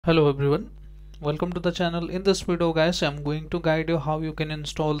Hello everyone, welcome to the channel. In this video guys, I'm going to guide you how you can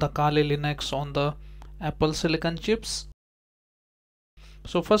install the Kali Linux on the Apple Silicon chips.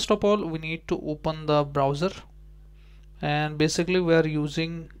 So first of all, we need to open the browser, and basically we are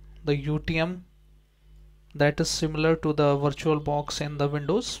using the UTM that is similar to the VirtualBox in the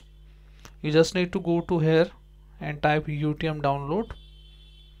Windows. You just need to go to here and type UTM download,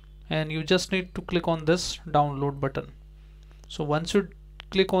 and you just need to click on this download button. So once you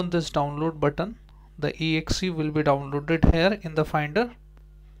click on this download button, the exe will be downloaded here in the finder.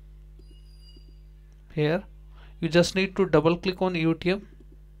 Here you just need to double click on UTM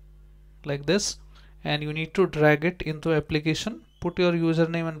like this, and you need to drag it into application, put your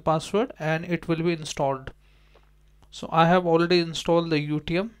username and password, and it will be installed. So I have already installed the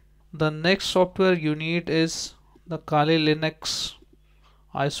UTM. The next software you need is the Kali Linux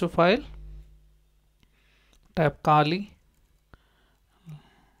ISO file. Type Kali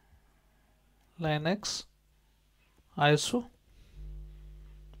Linux ISO,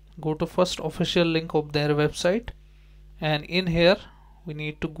 go to first official link of their website, and in here we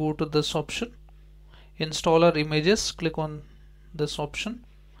need to go to this option, installer images. Click on this option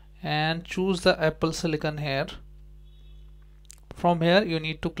and choose the Apple Silicon here. From here you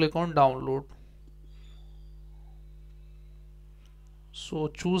need to click on download. So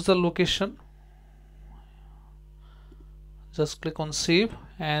choose the location, just click on save,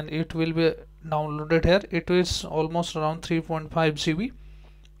 and it will be downloaded here. It is almost around 3.5 GB.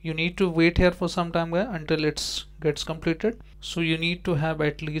 You need to wait here for some time until it gets completed. So you need to have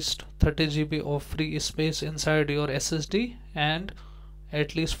at least 30 GB of free space inside your SSD and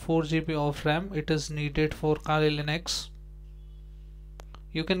at least 4 GB of RAM. It is needed for Kali Linux.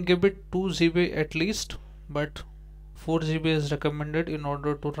 You can give it 2 GB at least, but 4 GB is recommended in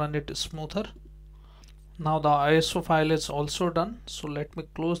order to run it smoother. Now the ISO file is also done, so let me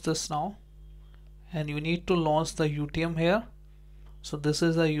close this now, and you need to launch the UTM here. So this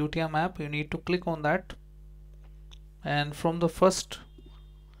is the UTM app, you need to click on that, and from the first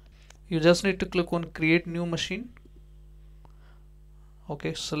you just need to click on create new machine.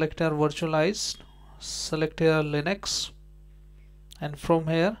 Okay, select your virtualized, select your Linux, and from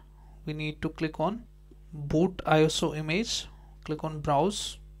here we need to click on boot ISO image. Click on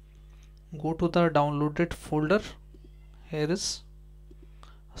browse, go to the downloaded folder. Here is,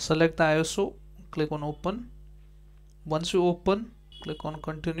 select the ISO, click on open. Once you open, click on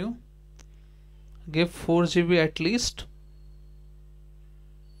continue, give 4 GB at least,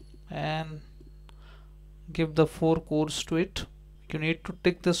 and give the 4 cores to it. You need to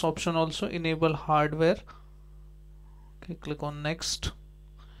tick this option also, enable hardware. Okay, click on next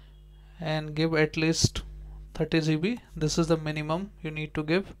and give at least 30 GB. This is the minimum you need to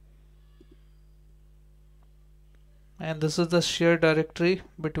give, and this is the shared directory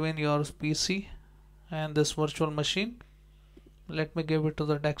between your PC and this virtual machine. Let me give it to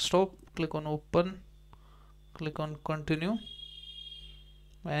the desktop. Click on open, click on continue,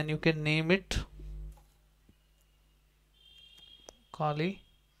 and you can name it Kali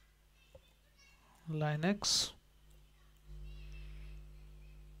Linux.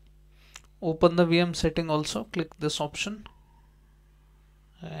 Open the VM setting also, click this option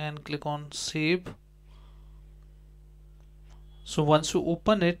and click on save. So once you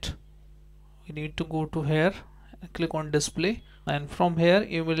open it, you need to go to here, click on display, and from here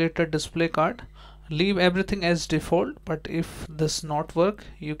emulate a display card. Leave everything as default, but if this not work,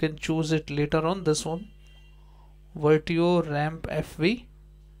 you can choose it later on, this one, Virtuo Ramp FV,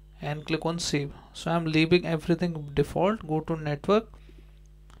 and click on save. So I'm leaving everything default. Go to network.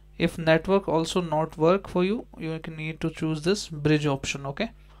 If network also not work for you, you can need to choose this bridge option. Okay,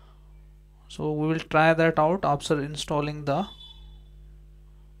 so we will try that out after installing the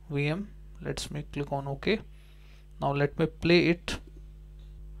VM. Let's click on OK. Now let me play it.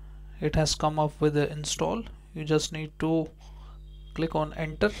 It has come up with the install. You just need to click on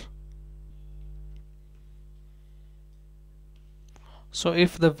enter. So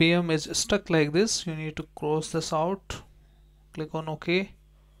if the VM is stuck like this, you need to cross this out, click on OK,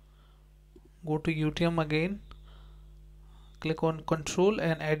 go to UTM again, click on control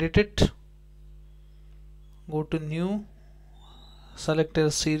and edit it, go to new, select a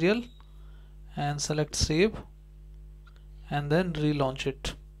serial and select save, and then relaunch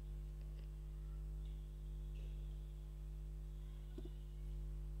it.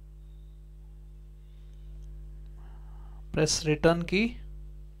 Press return key.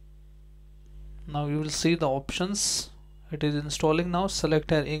 Now you will see the options. It is installing now.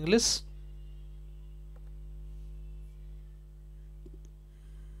 Select here English.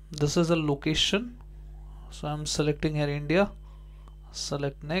 This is the location, so I'm selecting here India.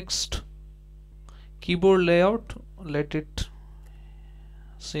 select next. Keyboard layout, let it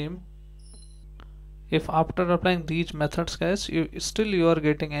same. If after applying these methods guys you are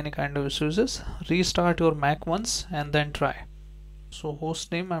getting any kind of issues, restart your Mac once and then try. So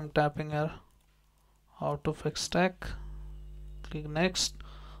host name, I'm tapping here how to fix stack, click next.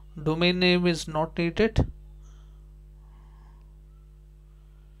 Domain name is not needed.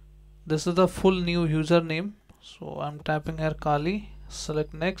 This is the full new username, so I'm tapping here Kali,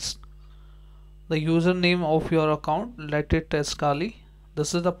 select next. The username of your account, let it as Kali.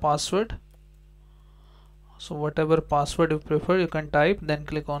 This is the password, so whatever password you prefer you can type, then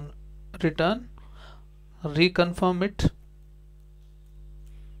click on return, reconfirm it,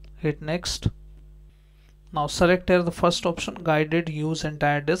 hit next. Now select here the first option, guided use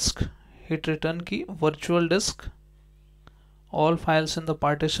entire disk, hit return key, virtual disk, all files in the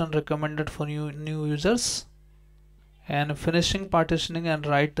partition recommended for new users, and finishing partitioning and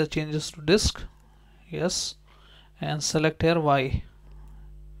write the changes to disk, yes, and select here Y.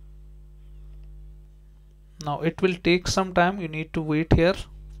 Now it will take some time, you need to wait here.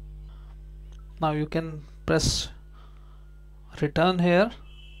 Now you can press return here.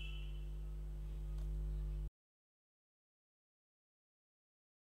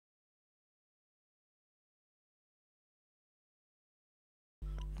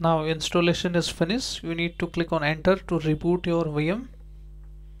 Now installation is finished, you need to click on enter to reboot your VM.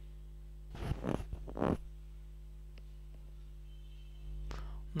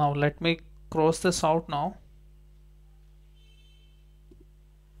 Now let me cross this out now,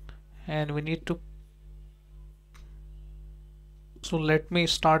 and we need to, so let me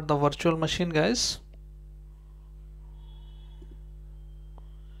start the virtual machine guys.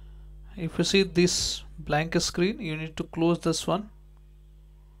 If you see this blank screen, you need to close this one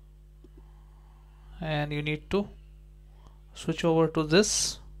and you need to switch over to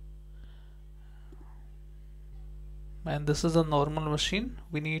this, and this is a normal machine.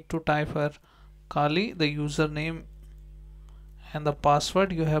 We need to type here Kali, the username and the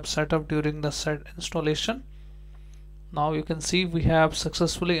password you have set up during the set installation. Now you can see we have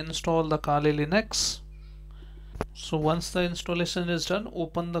successfully installed the Kali Linux. So once the installation is done,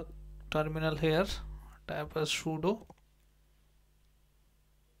 open the terminal here, type as sudo,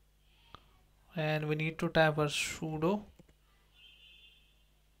 and we need to type as sudo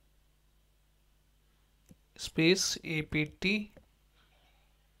space apt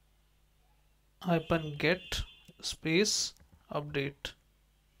 -get space update.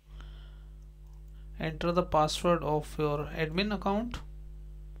 Enter the password of your admin account,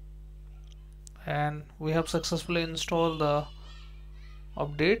 and we have successfully installed the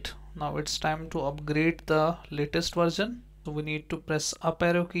update. Now it's time to upgrade the latest version, so we need to press up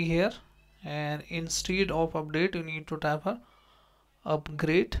arrow key here, and instead of update you need to type a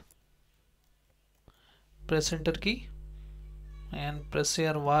upgrade, press enter key and press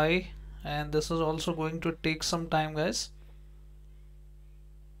here Y, and this is also going to take some time guys.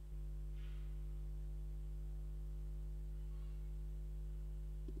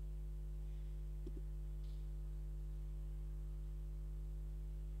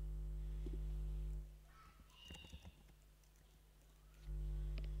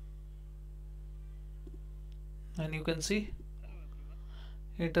 And you can see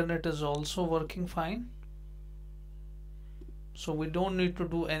internet is also working fine, so we don't need to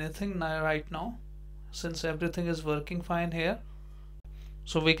do anything right now since everything is working fine here.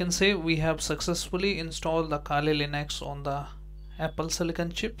 So we can say we have successfully installed the Kali Linux on the Apple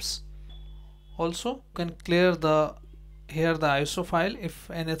Silicon chips. Also you can clear the ISO file. If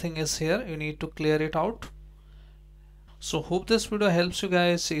anything is here you need to clear it out. So hope this video helps you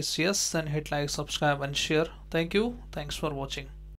guys. If yes, then hit like, subscribe and share. Thank you. Thanks for watching.